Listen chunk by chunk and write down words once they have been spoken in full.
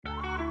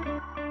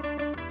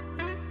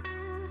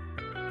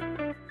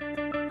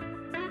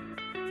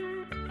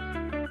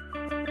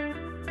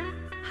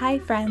Hi,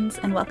 friends,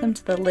 and welcome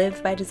to the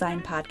Live by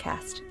Design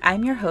podcast.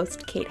 I'm your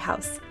host, Kate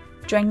House.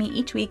 Join me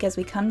each week as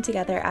we come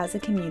together as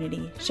a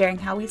community, sharing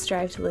how we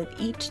strive to live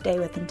each day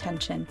with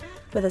intention,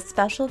 with a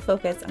special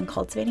focus on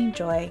cultivating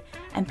joy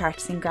and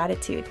practicing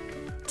gratitude.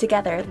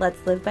 Together,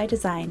 let's live by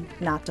design,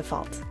 not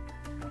default.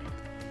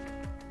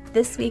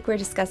 This week, we're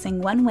discussing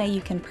one way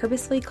you can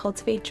purposefully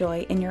cultivate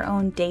joy in your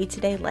own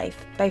day-to-day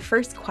life by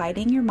first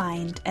quieting your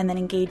mind and then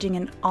engaging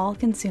in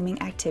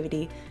all-consuming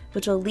activity,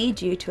 which will lead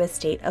you to a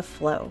state of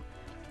flow.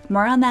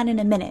 More on that in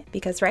a minute,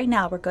 because right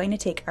now we're going to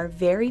take our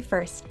very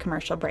first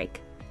commercial break.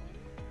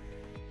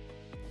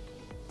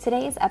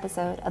 Today's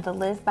episode of the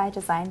Live by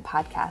Design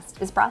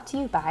podcast is brought to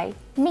you by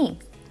me,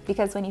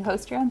 because when you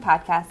host your own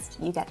podcast,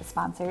 you get to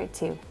sponsor it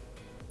too.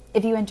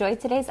 If you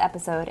enjoyed today's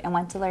episode and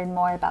want to learn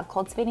more about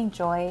cultivating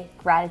joy,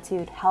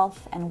 gratitude,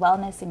 health, and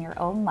wellness in your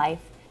own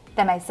life,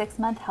 then my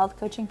 6-month health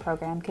coaching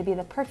program could be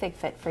the perfect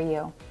fit for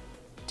you.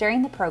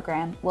 During the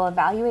program, we'll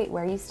evaluate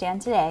where you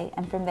stand today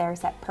and from there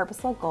set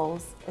purposeful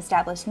goals,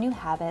 establish new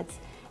habits,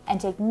 and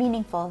take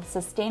meaningful,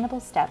 sustainable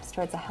steps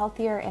towards a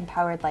healthier,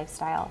 empowered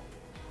lifestyle.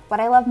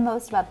 What I love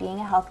most about being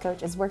a health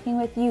coach is working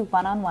with you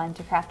one-on-one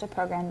to craft a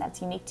program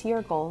that's unique to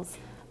your goals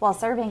while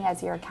serving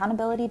as your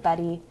accountability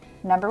buddy,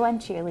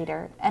 #1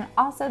 cheerleader, and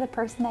also the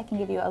person that can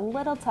give you a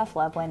little tough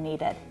love when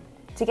needed.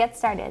 To get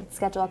started,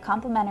 schedule a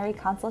complimentary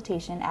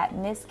consultation at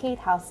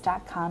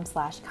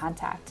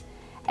misskatehouse.com/contact.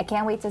 I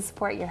can't wait to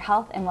support your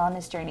health and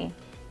wellness journey.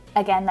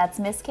 Again, that's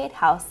Miss Kate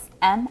House,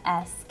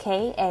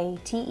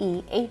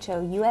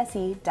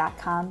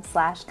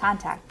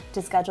 MSKATEHOUSE.com/contact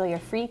to schedule your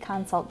free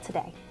consult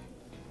today.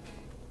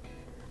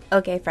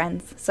 Okay,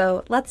 friends,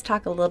 so let's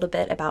talk a little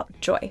bit about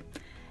joy.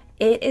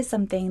 It is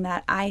something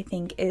that I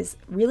think is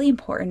really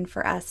important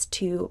for us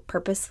to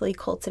purposefully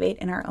cultivate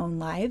in our own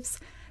lives.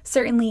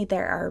 Certainly,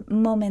 there are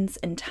moments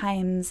and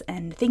times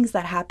and things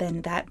that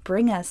happen that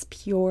bring us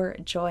pure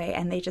joy,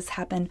 and they just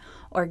happen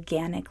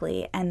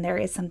organically, and there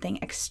is something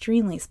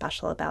extremely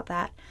special about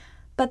that.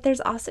 But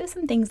there's also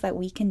some things that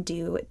we can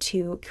do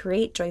to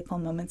create joyful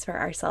moments for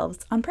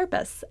ourselves on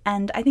purpose,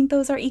 and I think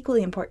those are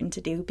equally important to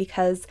do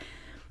because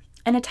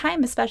in a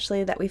time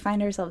especially that we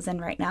find ourselves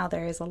in right now,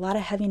 there is a lot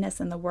of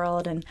heaviness in the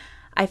world, and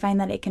I find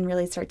that it can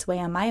really start to weigh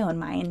on my own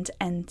mind.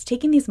 And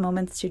taking these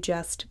moments to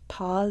just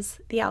pause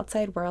the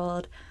outside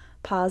world,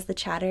 pause the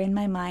chatter in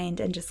my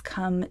mind, and just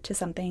come to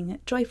something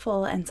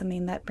joyful and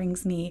something that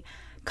brings me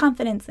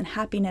confidence and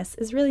happiness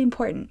is really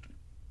important.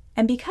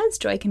 And because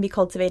joy can be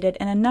cultivated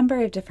in a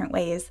number of different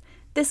ways,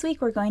 this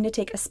week we're going to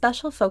take a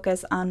special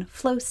focus on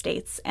flow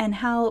states and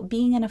how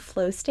being in a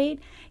flow state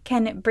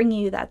can bring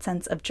you that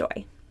sense of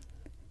joy.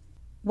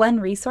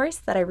 One resource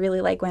that I really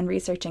like when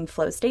researching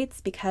flow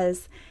states,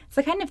 because it's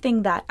the kind of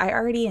thing that I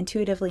already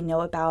intuitively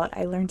know about.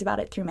 I learned about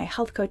it through my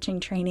health coaching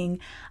training,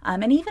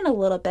 and even a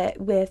little bit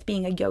with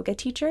being a yoga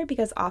teacher,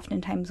 because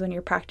oftentimes when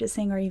you're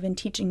practicing or even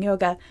teaching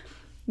yoga,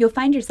 you'll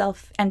find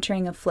yourself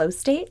entering a flow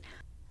state.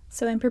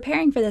 So in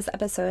preparing for this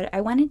episode,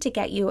 I wanted to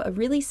get you a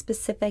really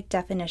specific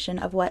definition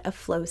of what a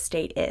flow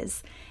state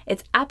is.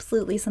 It's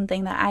absolutely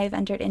something that I've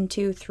entered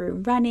into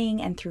through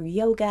running and through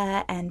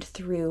yoga and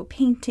through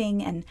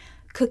painting and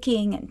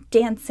cooking and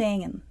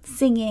dancing and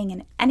singing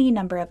and any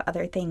number of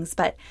other things.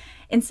 But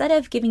instead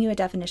of giving you a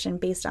definition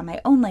based on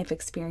my own life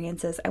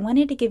experiences, I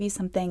wanted to give you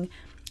something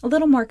a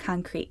little more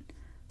concrete.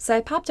 So I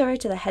popped over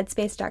to the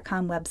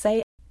headspace.com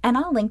website, and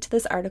I'll link to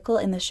this article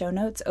in the show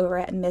notes over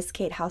at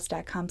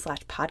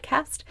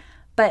misskatehouse.com/podcast.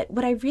 But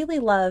what I really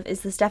love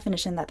is this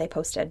definition that they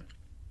posted.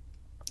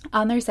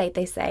 On their site,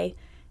 they say,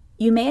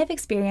 "You may have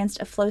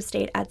experienced a flow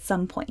state at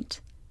some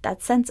point,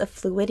 that sense of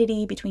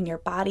fluidity between your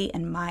body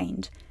and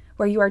mind,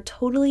 where you are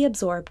totally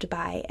absorbed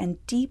by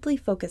and deeply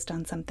focused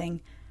on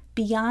something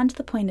beyond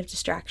the point of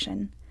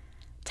distraction.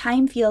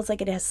 Time feels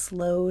like it has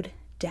slowed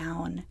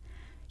down.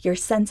 Your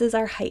senses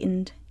are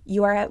heightened.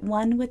 You are at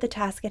one with the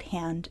task at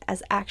hand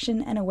as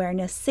action and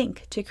awareness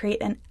sync to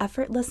create an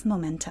effortless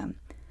momentum.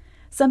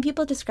 Some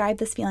people describe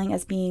this feeling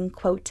as being,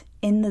 quote,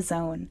 in the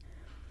zone.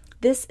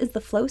 This is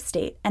the flow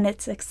state, and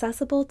it's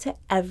accessible to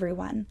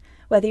everyone,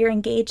 whether you're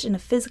engaged in a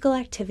physical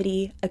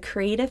activity, a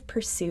creative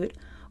pursuit,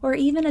 or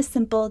even a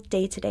simple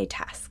day-to-day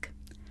task."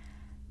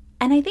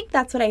 And I think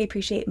that's what I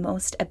appreciate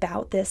most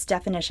about this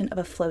definition of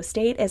a flow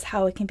state, is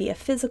how it can be a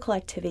physical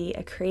activity,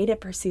 a creative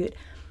pursuit,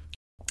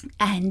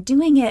 and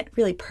doing it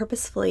really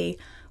purposefully.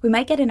 We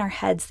might get in our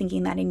heads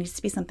thinking that it needs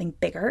to be something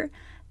bigger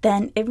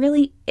than it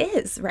really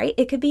is, right?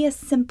 It could be as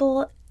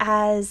simple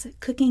as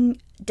cooking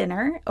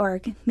dinner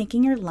or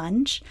making your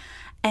lunch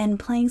and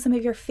playing some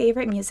of your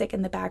favorite music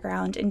in the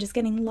background and just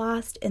getting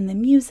lost in the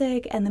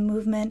music and the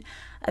movement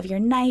of your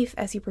knife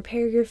as you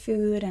prepare your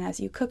food and as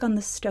you cook on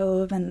the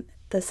stove, and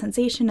the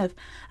sensation of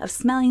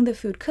smelling the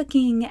food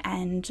cooking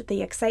and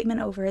the excitement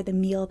over the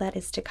meal that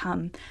is to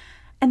come.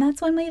 And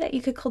that's one way that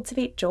you could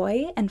cultivate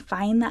joy and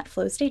find that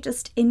flow state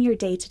just in your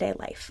day-to-day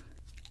life.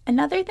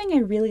 Another thing I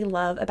really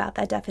love about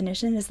that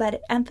definition is that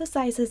it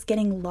emphasizes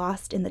getting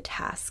lost in the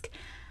task.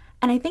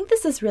 And I think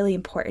this is really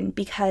important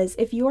because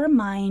if your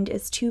mind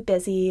is too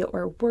busy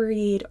or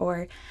worried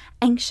or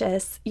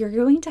anxious, you're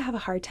going to have a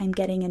hard time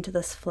getting into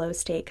this flow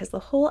state, because the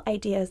whole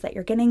idea is that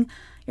you're getting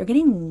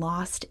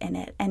lost in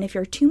it. And if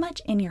you're too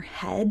much in your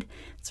head,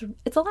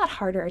 it's a lot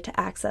harder to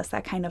access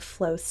that kind of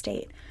flow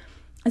state.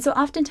 And so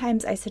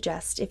oftentimes I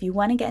suggest, if you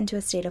want to get into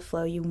a state of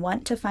flow, you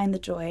want to find the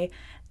joy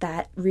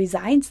that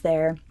resides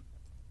there,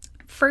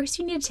 first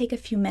you need to take a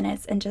few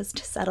minutes and just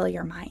settle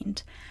your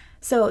mind.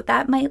 So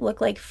that might look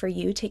like for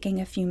you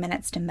taking a few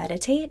minutes to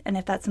meditate. And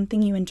if that's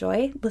something you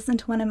enjoy, listen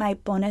to one of my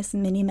bonus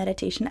mini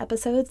meditation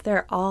episodes.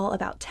 They're all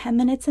about 10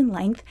 minutes in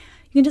length.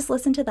 You can just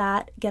listen to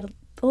that, get a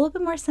little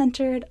bit more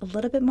centered, a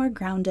little bit more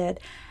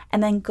grounded,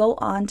 and then go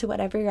on to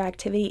whatever your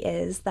activity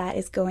is that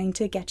is going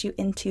to get you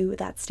into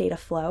that state of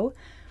flow.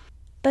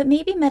 But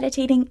maybe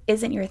meditating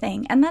isn't your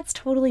thing, and that's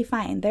totally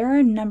fine. There are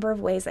a number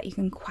of ways that you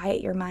can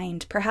quiet your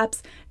mind.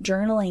 Perhaps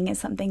journaling is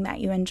something that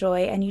you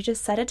enjoy, and you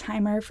just set a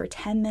timer for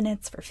 10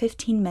 minutes, for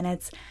 15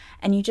 minutes,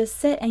 and you just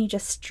sit and you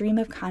just stream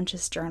of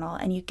conscious journal,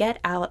 and you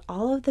get out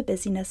all of the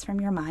busyness from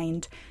your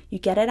mind. You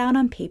get it out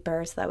on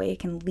paper so that way it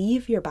can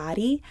leave your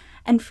body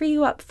and free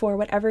you up for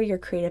whatever your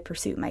creative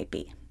pursuit might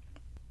be.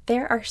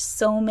 There are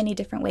so many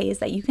different ways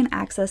that you can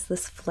access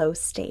this flow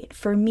state.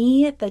 For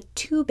me, the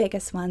two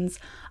biggest ones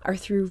are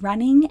through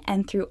running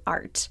and through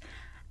art.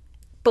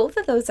 Both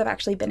of those have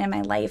actually been in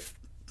my life,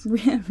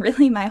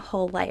 really my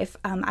whole life.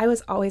 I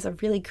was always a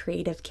really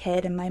creative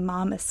kid, and my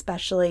mom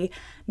especially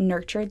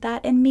nurtured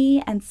that in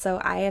me. And so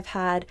I have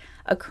had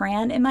a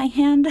crayon in my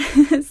hand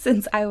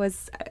since I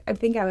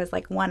think I was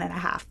like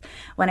 1.5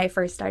 when I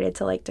first started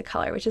to like to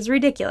color, which is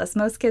ridiculous.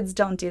 Most kids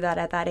don't do that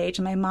at that age.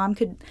 And my mom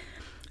could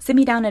sit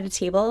me down at a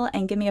table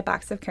and give me a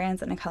box of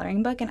crayons and a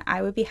coloring book, and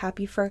I would be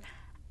happy for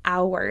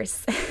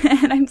hours.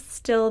 And I'm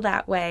still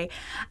that way.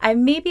 I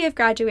maybe have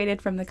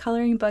graduated from the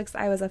coloring books.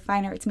 I was a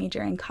fine arts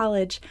major in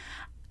college,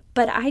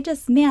 but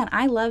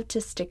I love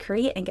just to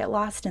create and get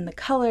lost in the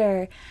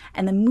color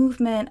and the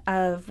movement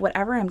of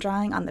whatever I'm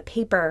drawing on the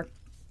paper.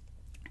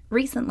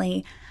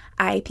 Recently,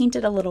 I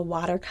painted a little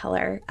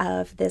watercolor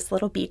of this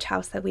little beach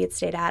house that we had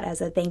stayed at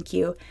as a thank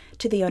you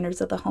to the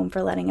owners of the home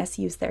for letting us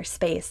use their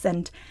space.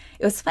 And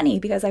it was funny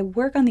because I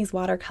work on these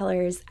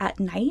watercolors at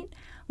night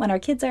when our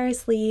kids are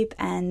asleep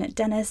and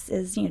Dennis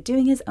is,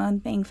 doing his own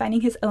thing,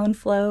 finding his own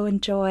flow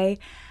and joy.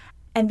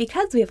 And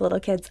because we have little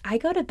kids, I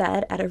go to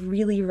bed at a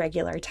really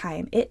regular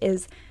time. It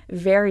is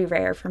very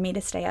rare for me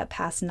to stay up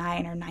past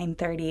 9 or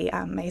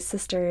 9:30. My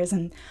sisters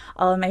and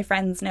all of my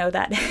friends know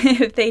that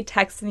if they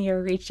text me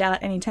or reach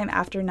out anytime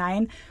after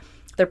 9,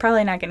 they're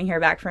probably not going to hear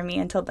back from me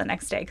until the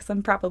next day because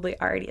I'm probably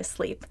already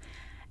asleep.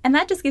 And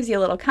that just gives you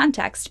a little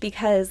context,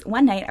 because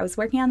one night I was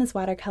working on this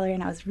watercolor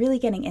and I was really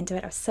getting into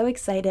it. I was so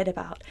excited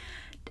about,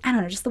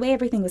 just the way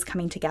everything was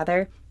coming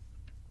together,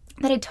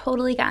 that I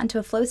totally got into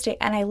a flow state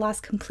and I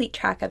lost complete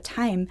track of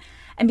time.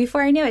 And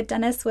before I knew it,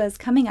 Dennis was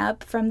coming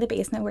up from the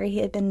basement where he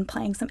had been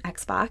playing some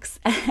Xbox,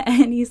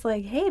 and he's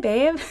like, "Hey,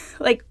 babe,"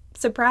 like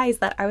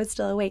surprised that I was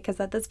still awake, because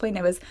at this point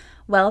it was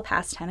well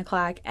past 10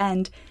 o'clock.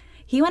 And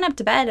he went up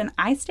to bed and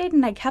I stayed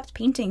and I kept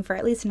painting for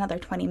at least another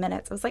 20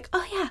 minutes. I was like,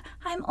 "Oh yeah,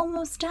 I'm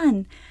almost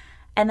done."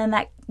 And then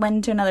that went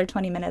into another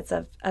 20 minutes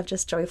of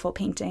just joyful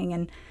painting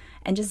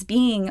and just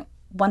being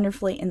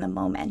wonderfully in the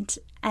moment.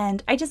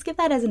 And I just give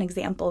that as an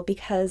example,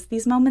 because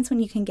these moments when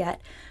you can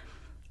get,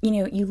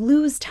 you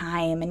lose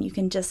time and you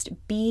can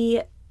just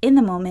be in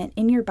the moment,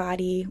 in your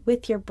body,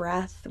 with your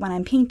breath. When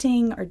I'm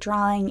painting or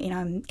drawing,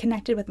 I'm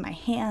connected with my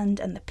hand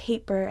and the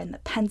paper and the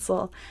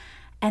pencil.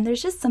 And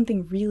there's just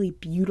something really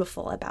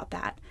beautiful about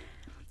that.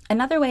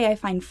 Another way I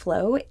find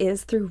flow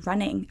is through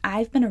running.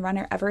 I've been a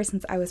runner ever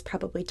since I was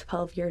probably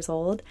 12 years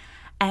old,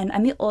 and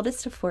I'm the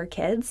oldest of 4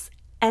 kids.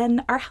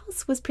 And our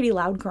house was pretty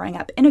loud growing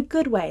up, in a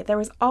good way. There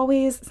was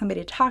always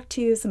somebody to talk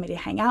to, somebody to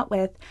hang out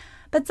with,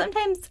 but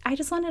sometimes I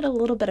just wanted a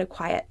little bit of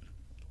quiet.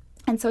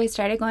 And so I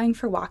started going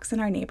for walks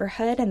in our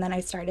neighborhood, and then I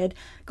started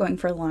going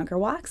for longer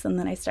walks, and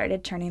then I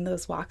started turning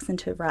those walks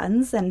into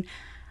runs. And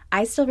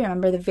I still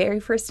remember the very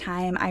first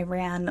time I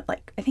ran,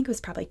 I think it was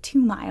probably 2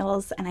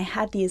 miles, and I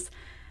had these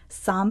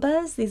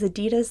Sambas, these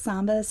Adidas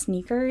Samba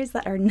sneakers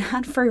that are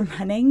not for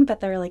running, but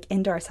they're like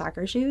indoor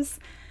soccer shoes,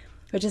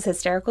 which is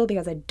hysterical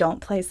because I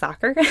don't play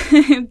soccer.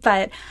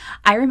 But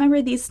I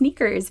remember these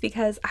sneakers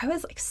because I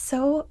was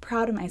so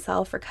proud of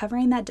myself for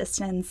covering that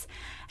distance.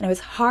 And it was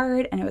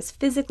hard and it was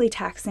physically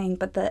taxing,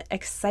 but the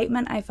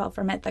excitement I felt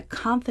from it, the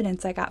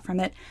confidence I got from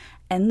it,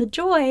 and the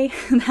joy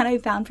that I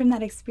found from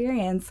that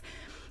experience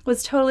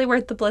was totally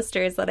worth the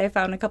blisters that I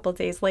found a couple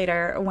days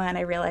later when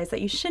I realized that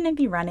you shouldn't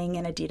be running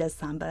in Adidas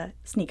Samba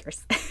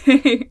sneakers.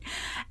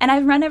 And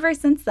I've run ever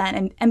since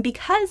then. And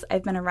because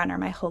I've been a runner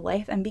my whole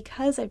life, and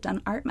because I've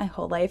done art my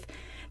whole life,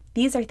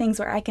 these are things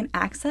where I can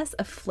access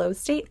a flow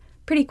state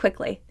pretty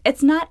quickly.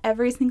 It's not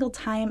every single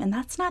time, and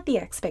that's not the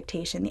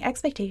expectation. The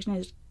expectation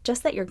is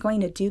just that you're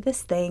going to do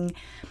this thing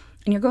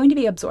and you're going to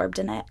be absorbed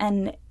in it,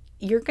 and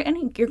you're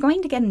going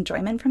to get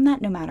enjoyment from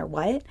that no matter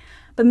what.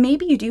 But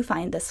maybe you do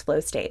find this flow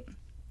state.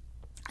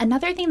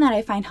 Another thing that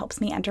I find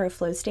helps me enter a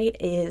flow state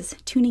is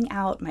tuning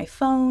out my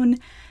phone,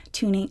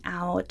 tuning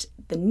out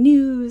the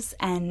news,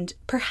 and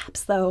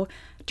perhaps, though,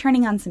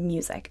 turning on some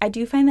music. I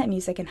do find that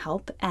music can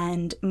help,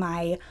 and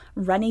my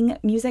running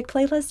music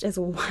playlist is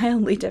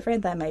wildly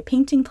different than my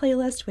painting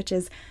playlist, which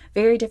is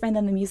very different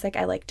than the music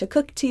I like to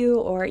cook to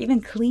or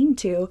even clean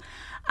to.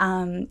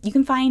 You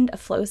can find a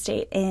flow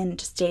state in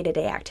just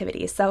day-to-day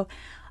activities. So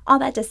all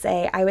that to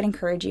say, I would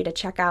encourage you to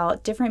check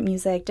out different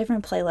music,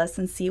 different playlists,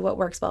 and see what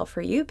works well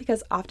for you,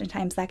 because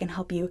oftentimes that can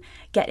help you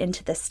get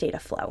into this state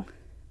of flow.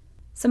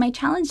 So my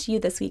challenge to you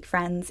this week,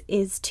 friends,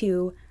 is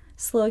to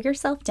slow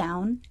yourself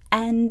down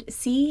and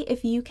see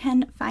if you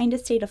can find a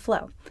state of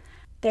flow.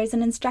 There's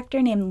an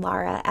instructor named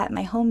Laura at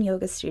my home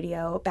yoga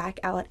studio back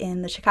out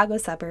in the Chicago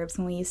suburbs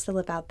when we used to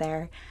live out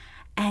there.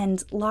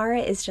 And Laura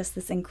is just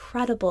this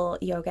incredible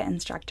yoga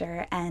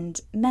instructor and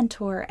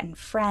mentor and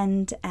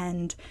friend,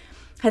 and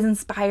has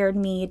inspired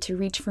me to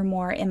reach for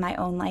more in my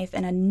own life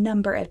in a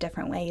number of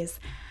different ways.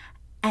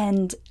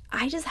 And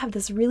I just have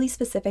this really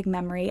specific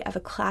memory of a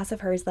class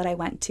of hers that I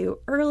went to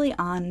early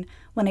on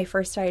when I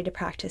first started to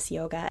practice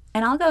yoga.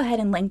 And I'll go ahead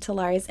and link to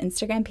Laura's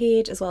Instagram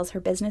page as well as her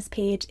business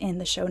page in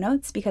the show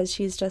notes, because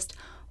she's just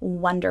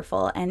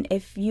wonderful. And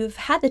if you've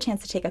had the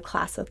chance to take a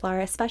class with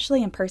Laura,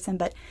 especially in person,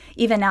 but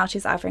even now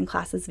she's offering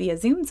classes via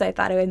Zoom, so I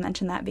thought I would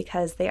mention that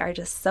because they are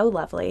just so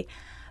lovely.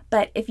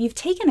 But if you've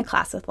taken a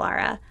class with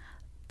Laura,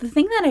 the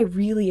thing that I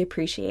really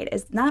appreciate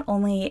is not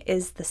only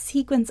is the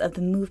sequence of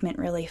the movement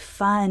really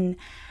fun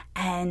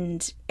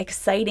and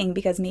exciting,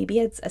 because maybe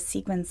it's a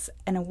sequence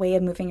and a way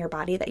of moving your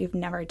body that you've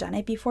never done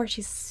it before.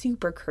 She's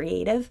super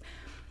creative.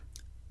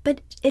 But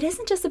it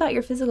isn't just about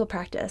your physical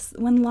practice.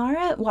 When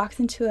Laura walks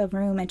into a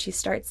room and she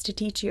starts to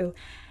teach you,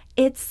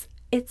 it's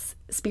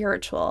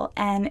spiritual,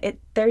 and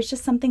there's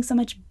just something so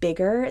much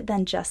bigger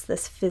than just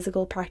this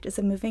physical practice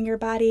of moving your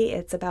body.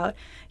 It's about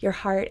your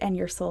heart and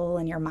your soul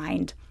and your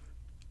mind.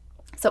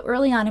 So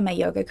early on in my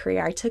yoga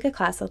career, I took a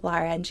class with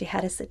Laura, and she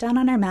had us sit down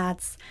on our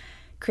mats,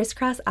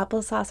 crisscross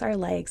applesauce our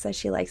legs, as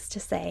she likes to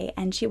say,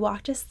 and she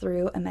walked us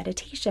through a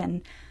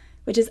meditation,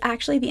 which is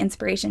actually the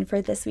inspiration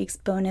for this week's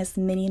bonus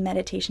mini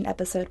meditation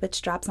episode,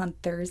 which drops on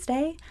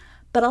Thursday.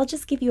 But I'll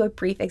just give you a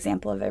brief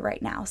example of it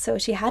right now. So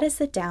she had us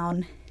sit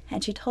down,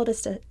 and she told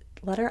us to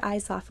let our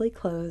eyes softly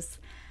close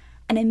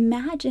and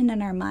imagine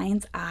in our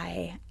mind's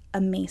eye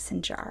a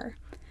mason jar.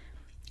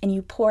 And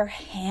you pour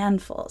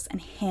handfuls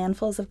and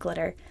handfuls of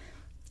glitter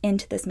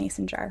into this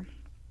mason jar,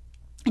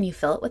 and you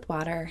fill it with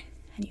water,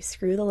 and you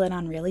screw the lid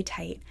on really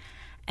tight,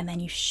 and then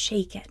you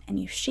shake it, and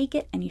you shake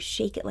it, and you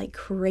shake it like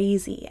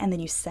crazy, and then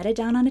you set it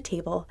down on a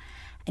table,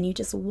 and you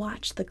just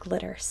watch the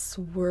glitter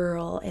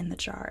swirl in the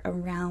jar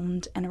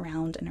around and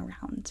around and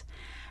around.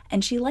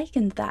 And she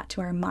likened that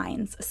to our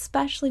minds,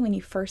 especially when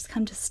you first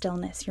come to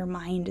stillness. Your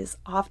mind is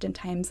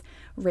oftentimes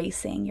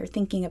racing. You're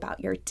thinking about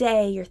your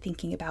day, you're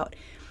thinking about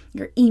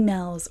your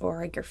emails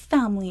or your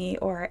family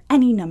or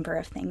any number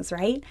of things,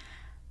 right?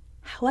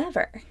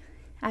 However,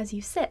 as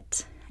you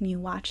sit and you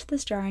watch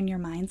this jar in your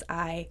mind's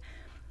eye,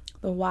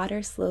 the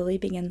water slowly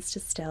begins to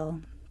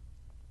still,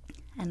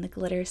 and the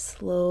glitter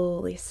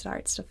slowly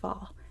starts to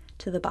fall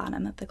to the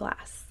bottom of the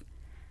glass.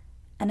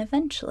 And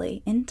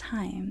eventually, in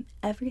time,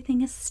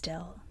 everything is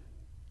still.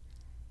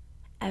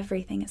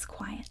 Everything is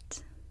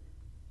quiet.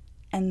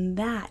 And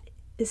that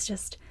is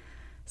just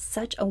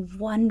such a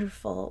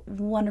wonderful,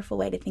 wonderful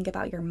way to think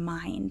about your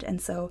mind. And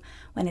so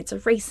when it's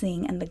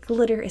racing and the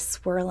glitter is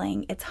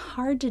swirling, it's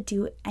hard to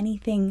do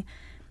anything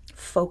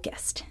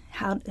focused.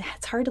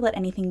 It's hard to let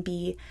anything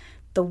be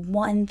the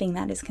one thing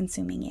that is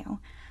consuming you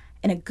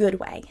in a good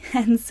way.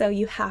 And so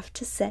you have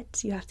to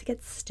sit, you have to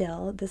get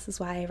still. This is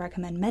why I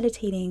recommend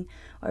meditating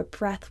or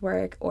breath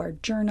work or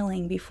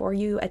journaling before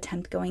you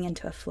attempt going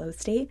into a flow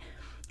state,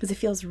 because it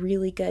feels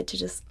really good to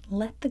just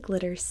let the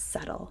glitter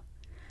settle.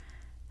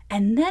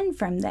 And then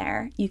from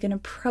there, you can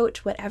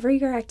approach whatever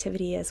your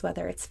activity is,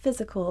 whether it's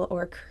physical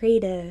or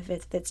creative,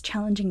 if it's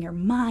challenging your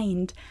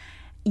mind,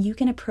 you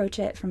can approach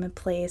it from a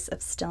place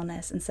of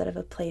stillness instead of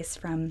a place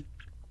from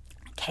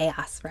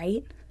chaos,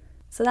 right?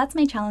 So that's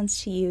my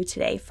challenge to you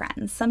today,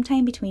 friends.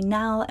 Sometime between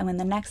now and when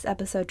the next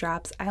episode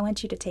drops, I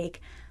want you to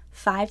take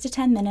 5 to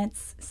 10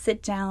 minutes,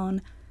 sit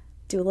down,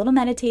 do a little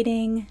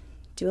meditating,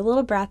 do a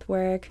little breath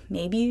work,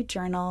 maybe you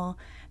journal,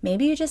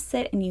 maybe you just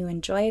sit and you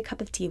enjoy a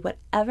cup of tea,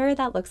 whatever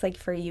that looks like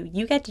for you.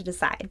 You get to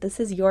decide. This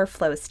is your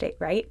flow state,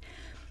 right?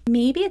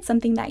 Maybe it's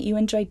something that you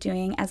enjoyed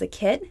doing as a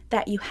kid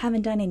that you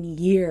haven't done in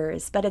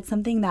years, but it's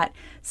something that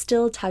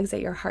still tugs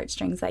at your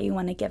heartstrings that you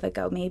want to give a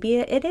go. Maybe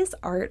it is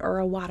art or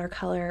a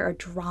watercolor or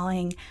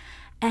drawing.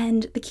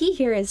 And the key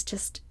here is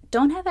just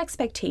don't have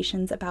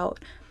expectations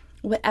about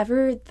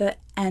whatever the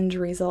end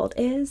result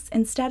is.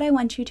 Instead, I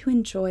want you to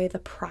enjoy the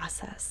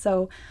process.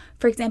 So,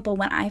 for example,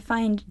 when I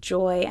find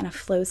joy and a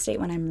flow state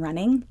when I'm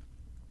running,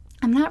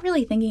 I'm not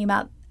really thinking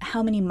about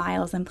how many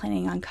miles I'm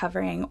planning on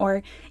covering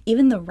or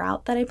even the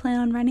route that I plan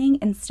on running.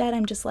 Instead,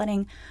 I'm just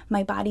letting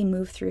my body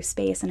move through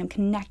space, and I'm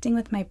connecting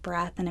with my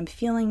breath, and I'm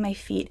feeling my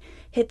feet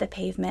hit the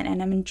pavement,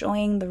 and I'm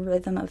enjoying the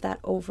rhythm of that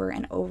over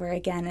and over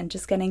again and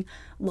just getting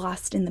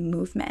lost in the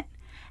movement.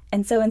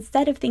 And so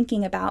instead of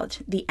thinking about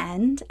the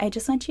end, I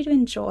just want you to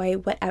enjoy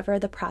whatever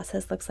the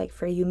process looks like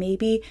for you.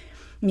 Maybe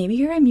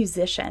you're a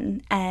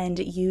musician and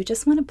you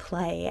just want to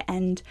play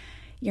and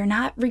you're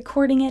not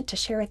recording it to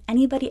share with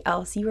anybody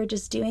else. You are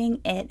just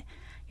doing it.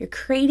 You're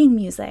creating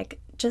music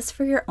just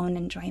for your own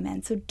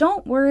enjoyment. So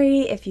don't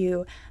worry if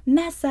you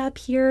mess up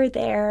here or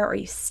there or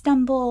you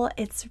stumble.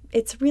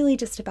 It's really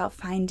just about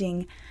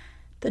finding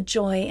the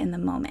joy in the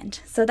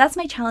moment. So that's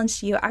my challenge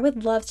to you. I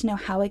would love to know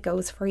how it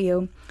goes for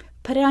you.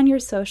 Put it on your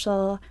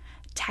social,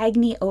 tag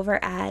me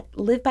over at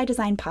Live by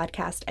Design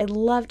Podcast. I'd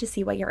love to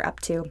see what you're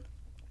up to.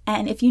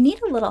 And if you need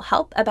a little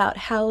help about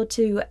how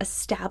to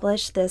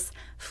establish this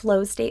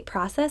flow state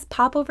process,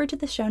 pop over to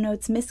the show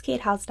notes,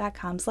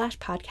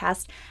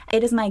 misskatehouse.com/podcast.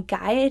 It is my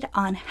guide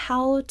on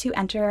how to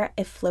enter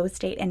a flow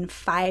state in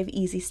 5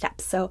 easy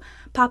steps. So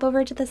pop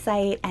over to the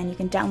site and you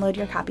can download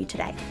your copy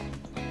today.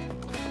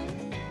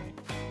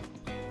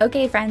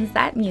 Okay, friends,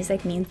 that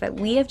music means that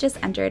we have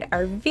just entered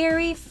our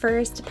very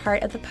first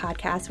part of the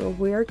podcast where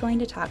we're going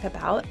to talk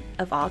about,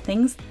 of all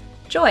things,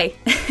 joy.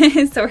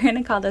 So we're going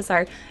to call this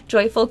our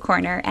Joyful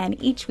Corner,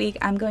 and each week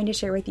I'm going to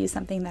share with you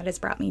something that has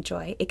brought me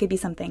joy. It could be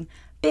something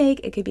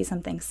big, it could be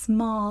something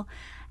small,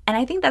 and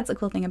I think that's the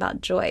cool thing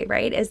about joy,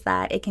 right, is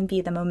that it can be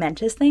the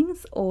momentous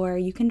things, or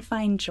you can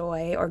find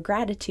joy or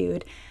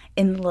gratitude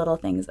in the little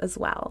things as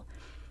well.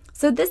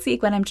 So this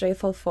week, what I'm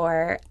joyful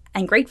for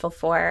and grateful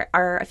for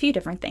are a few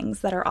different things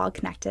that are all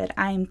connected.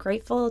 I'm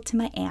grateful to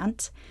my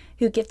aunt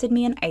who gifted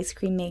me an ice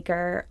cream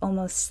maker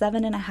almost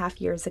 7.5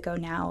 years ago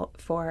now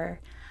for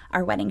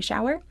our wedding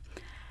shower.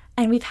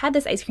 And we've had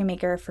this ice cream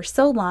maker for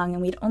so long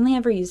and we'd only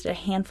ever used it a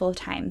handful of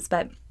times.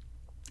 But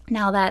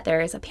now that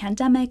there is a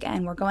pandemic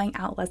and we're going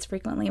out less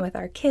frequently with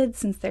our kids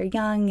since they're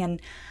young,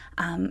 and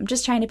I'm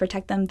just trying to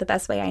protect them the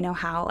best way I know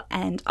how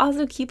and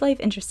also keep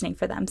life interesting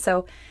for them.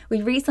 So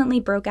we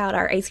recently broke out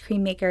our ice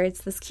cream maker.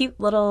 It's this cute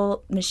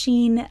little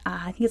machine.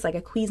 I think it's like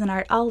a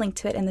Cuisinart. I'll link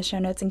to it in the show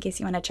notes in case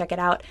you want to check it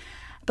out.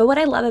 But what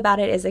I love about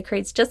it is it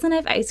creates just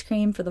enough ice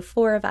cream for the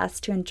 4 of us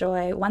to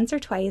enjoy once or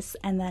twice,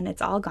 and then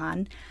it's all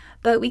gone.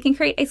 But we can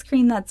create ice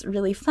cream that's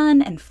really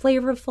fun and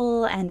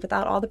flavorful and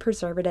without all the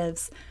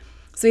preservatives.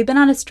 So we've been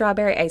on a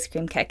strawberry ice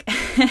cream kick.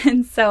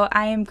 And so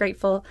I am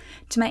grateful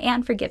to my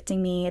aunt for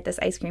gifting me this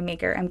ice cream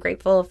maker. I'm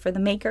grateful for the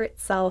maker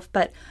itself,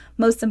 but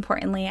most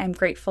importantly, I'm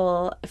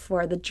grateful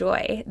for the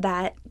joy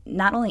that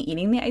not only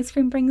eating the ice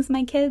cream brings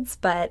my kids,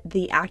 but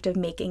the act of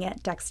making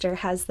it. Dexter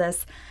has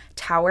this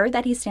tower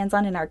that he stands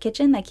on in our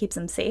kitchen that keeps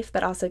him safe,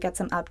 but also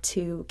gets him up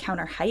to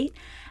counter height.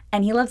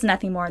 And he loves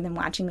nothing more than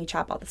watching me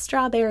chop all the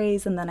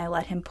strawberries, and then I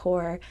let him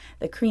pour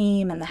the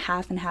cream and the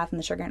half and half and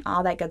the sugar and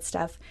all that good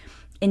stuff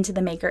into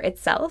the maker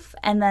itself.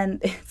 And then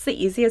it's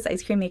the easiest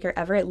ice cream maker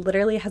ever. It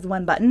literally has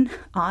one button,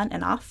 on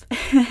and off.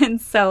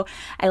 And so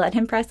I let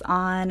him press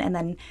on, and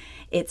then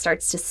it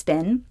starts to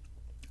spin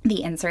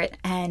the insert,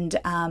 and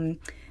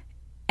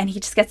he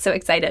just gets so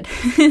excited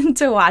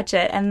to watch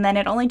it. And then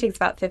it only takes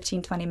about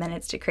 15-20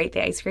 minutes to create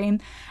the ice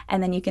cream,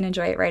 and then you can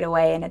enjoy it right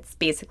away. And it's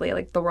basically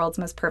like the world's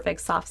most perfect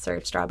soft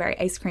serve strawberry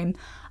ice cream.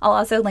 I'll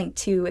also link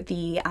to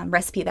the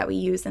recipe that we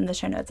use in the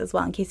show notes as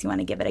well in case you want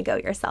to give it a go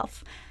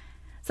yourself.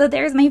 So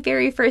there's my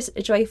very first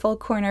joyful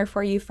corner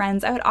for you,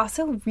 friends. I would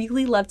also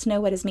really love to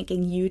know what is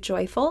making you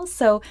joyful.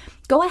 So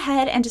go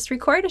ahead and just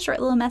record a short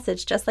little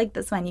message just like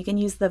this one. You can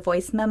use the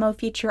voice memo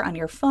feature on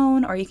your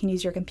phone, or you can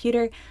use your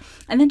computer,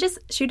 and then just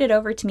shoot it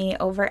over to me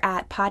over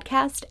at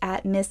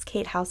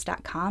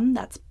podcast@misskatehouse.com.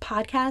 That's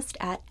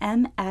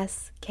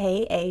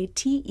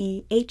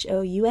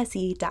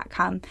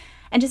podcast@misskatehouse.com.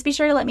 And just be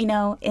sure to let me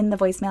know in the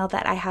voicemail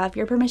that I have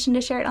your permission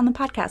to share it on the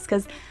podcast,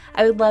 because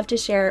I would love to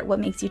share what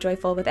makes you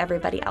joyful with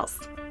everybody else.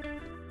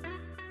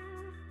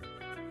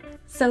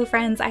 So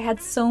friends, I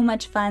had so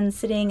much fun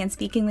sitting and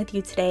speaking with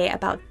you today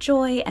about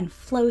joy and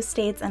flow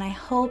states, and I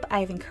hope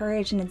I've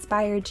encouraged and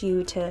inspired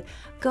you to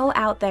go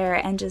out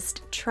there and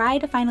just try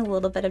to find a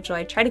little bit of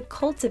joy, try to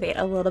cultivate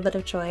a little bit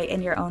of joy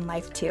in your own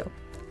life too.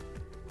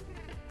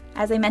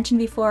 As I mentioned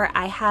before,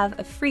 I have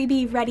a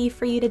freebie ready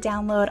for you to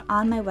download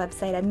on my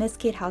website at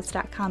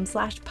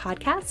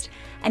misskatehouse.com/podcast,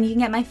 and you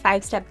can get my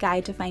 5-step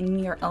guide to finding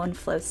your own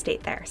flow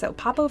state there. So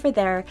pop over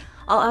there.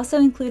 I'll also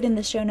include in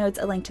the show notes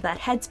a link to that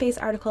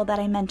Headspace article that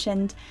I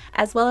mentioned,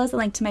 as well as a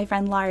link to my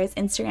friend Laura's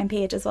Instagram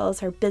page, as well as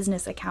her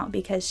business account,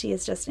 because she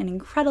is just an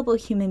incredible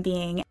human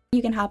being.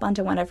 You can hop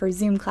onto one of her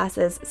Zoom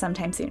classes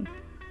sometime soon.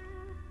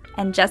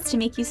 And just to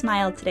make you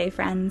smile today,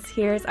 friends,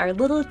 here's our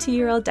little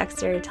 2-year-old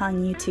Dexter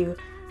telling you to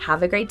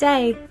have a great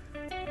day.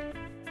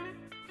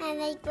 Have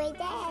a great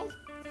day.